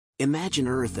Imagine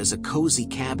Earth as a cozy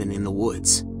cabin in the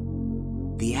woods.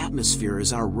 The atmosphere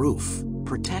is our roof,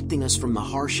 protecting us from the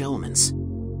harsh elements.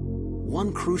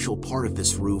 One crucial part of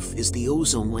this roof is the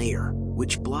ozone layer,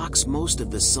 which blocks most of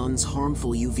the sun's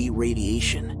harmful UV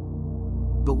radiation.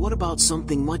 But what about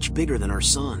something much bigger than our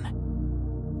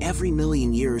sun? Every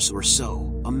million years or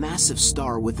so, a massive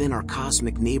star within our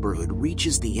cosmic neighborhood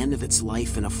reaches the end of its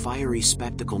life in a fiery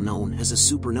spectacle known as a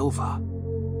supernova.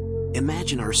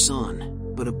 Imagine our sun,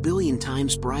 but a billion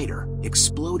times brighter,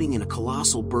 exploding in a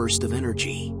colossal burst of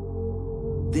energy.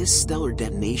 This stellar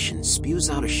detonation spews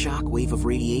out a shock wave of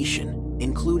radiation,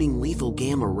 including lethal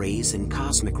gamma rays and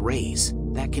cosmic rays,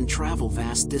 that can travel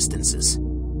vast distances.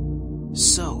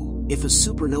 So, if a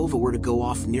supernova were to go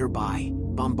off nearby,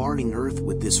 bombarding Earth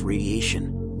with this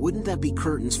radiation, wouldn't that be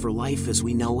curtains for life as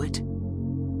we know it?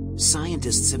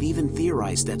 Scientists have even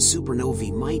theorized that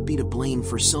supernovae might be to blame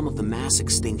for some of the mass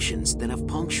extinctions that have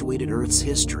punctuated Earth's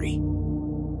history.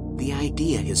 The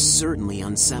idea is certainly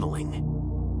unsettling.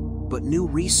 But new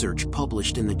research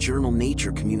published in the journal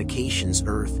Nature Communications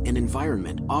Earth and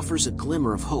Environment offers a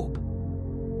glimmer of hope.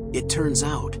 It turns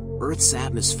out, Earth's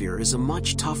atmosphere is a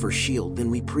much tougher shield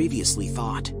than we previously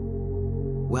thought.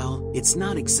 Well, it's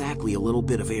not exactly a little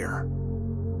bit of air.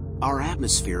 Our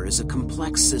atmosphere is a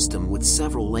complex system with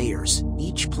several layers,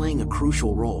 each playing a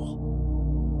crucial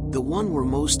role. The one we're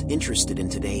most interested in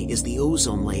today is the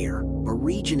ozone layer, a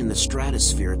region in the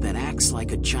stratosphere that acts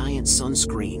like a giant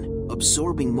sunscreen,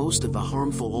 absorbing most of the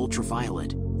harmful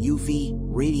ultraviolet, UV,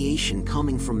 radiation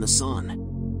coming from the sun.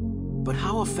 But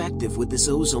how effective would this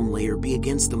ozone layer be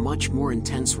against the much more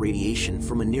intense radiation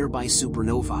from a nearby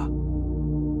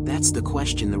supernova? That's the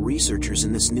question the researchers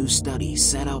in this new study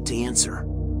set out to answer.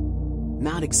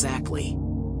 Not exactly.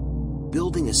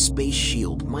 Building a space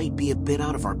shield might be a bit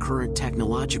out of our current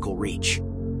technological reach.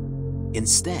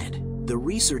 Instead, the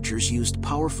researchers used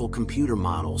powerful computer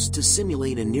models to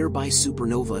simulate a nearby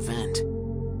supernova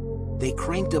event. They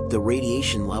cranked up the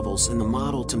radiation levels in the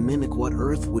model to mimic what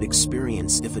Earth would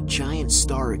experience if a giant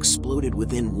star exploded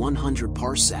within 100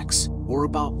 parsecs, or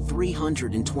about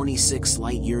 326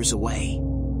 light-years away.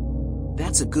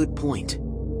 That's a good point.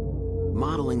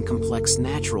 Modeling complex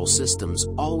natural systems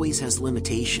always has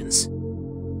limitations.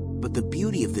 But the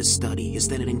beauty of this study is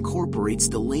that it incorporates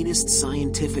the latest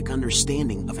scientific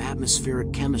understanding of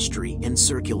atmospheric chemistry and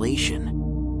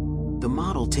circulation. The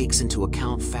model takes into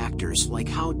account factors like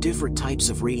how different types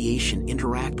of radiation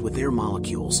interact with air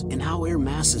molecules and how air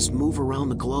masses move around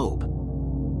the globe.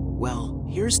 Well,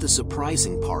 here's the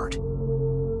surprising part.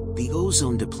 The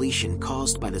ozone depletion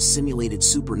caused by the simulated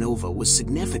supernova was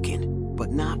significant, but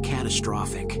not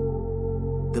catastrophic.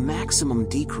 The maximum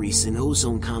decrease in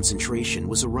ozone concentration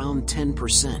was around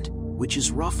 10%, which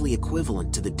is roughly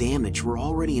equivalent to the damage we're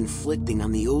already inflicting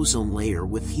on the ozone layer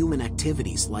with human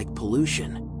activities like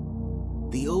pollution.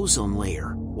 The ozone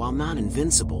layer, while not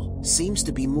invincible, seems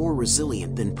to be more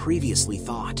resilient than previously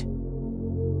thought.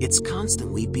 It's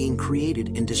constantly being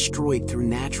created and destroyed through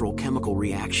natural chemical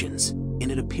reactions,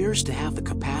 and it appears to have the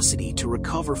capacity to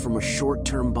recover from a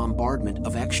short-term bombardment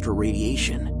of extra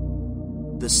radiation.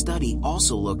 The study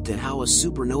also looked at how a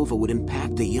supernova would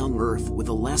impact a young Earth with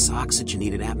a less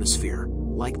oxygenated atmosphere,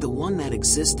 like the one that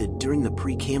existed during the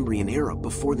Precambrian era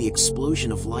before the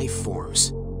explosion of life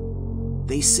forms.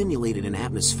 They simulated an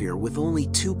atmosphere with only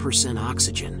 2%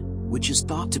 oxygen, which is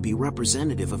thought to be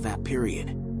representative of that period.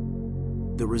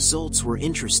 The results were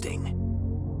interesting.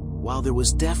 While there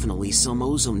was definitely some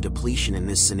ozone depletion in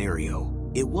this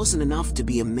scenario, it wasn't enough to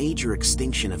be a major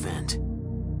extinction event.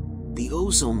 The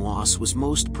ozone loss was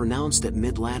most pronounced at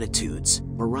mid-latitudes,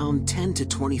 around 10 to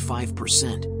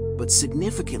 25%, but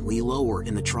significantly lower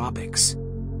in the tropics.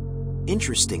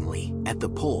 Interestingly, at the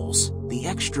poles, the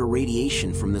extra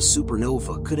radiation from the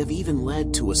supernova could have even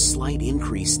led to a slight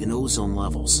increase in ozone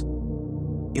levels.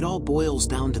 It all boils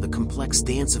down to the complex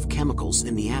dance of chemicals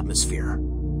in the atmosphere.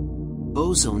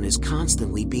 Ozone is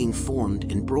constantly being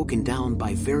formed and broken down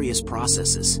by various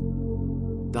processes.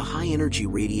 The high-energy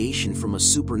radiation from a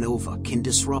supernova can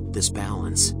disrupt this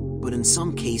balance, but in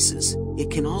some cases,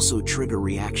 it can also trigger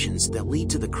reactions that lead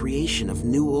to the creation of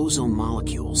new ozone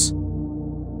molecules.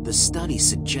 The study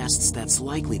suggests that's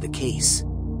likely the case.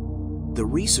 The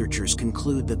researchers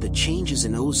conclude that the changes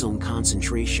in ozone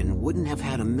concentration wouldn't have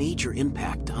had a major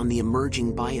impact on the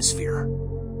emerging biosphere.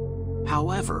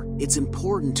 However, it's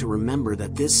important to remember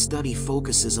that this study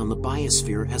focuses on the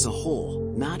biosphere as a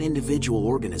whole, not individual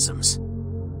organisms.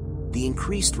 The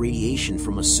increased radiation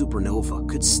from a supernova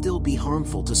could still be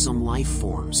harmful to some life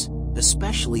forms,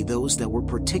 especially those that were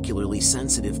particularly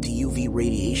sensitive to UV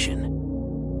radiation.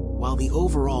 While the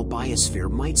overall biosphere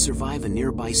might survive a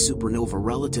nearby supernova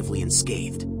relatively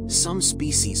unscathed, some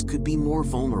species could be more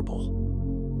vulnerable.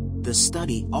 The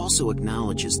study also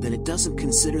acknowledges that it doesn't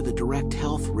consider the direct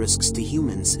health risks to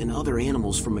humans and other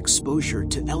animals from exposure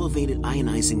to elevated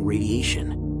ionizing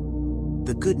radiation.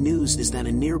 The good news is that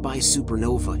a nearby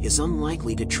supernova is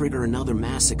unlikely to trigger another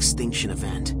mass extinction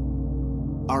event.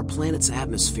 Our planet's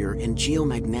atmosphere and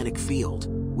geomagnetic field,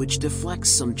 which deflects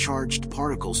some charged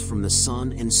particles from the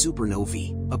Sun and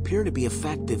supernovae, appear to be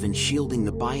effective in shielding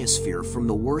the biosphere from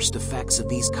the worst effects of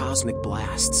these cosmic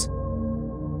blasts.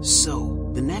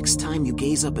 So, the next time you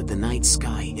gaze up at the night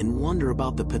sky and wonder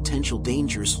about the potential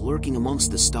dangers lurking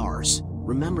amongst the stars,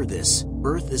 remember this: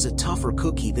 Earth is a tougher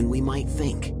cookie than we might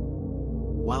think.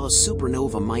 While a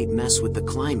supernova might mess with the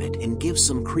climate and give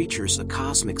some creatures a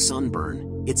cosmic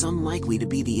sunburn, it's unlikely to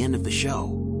be the end of the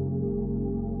show.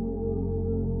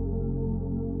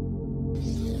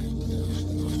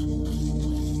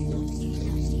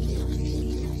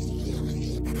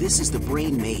 This is the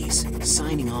Brain Maze,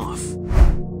 signing off.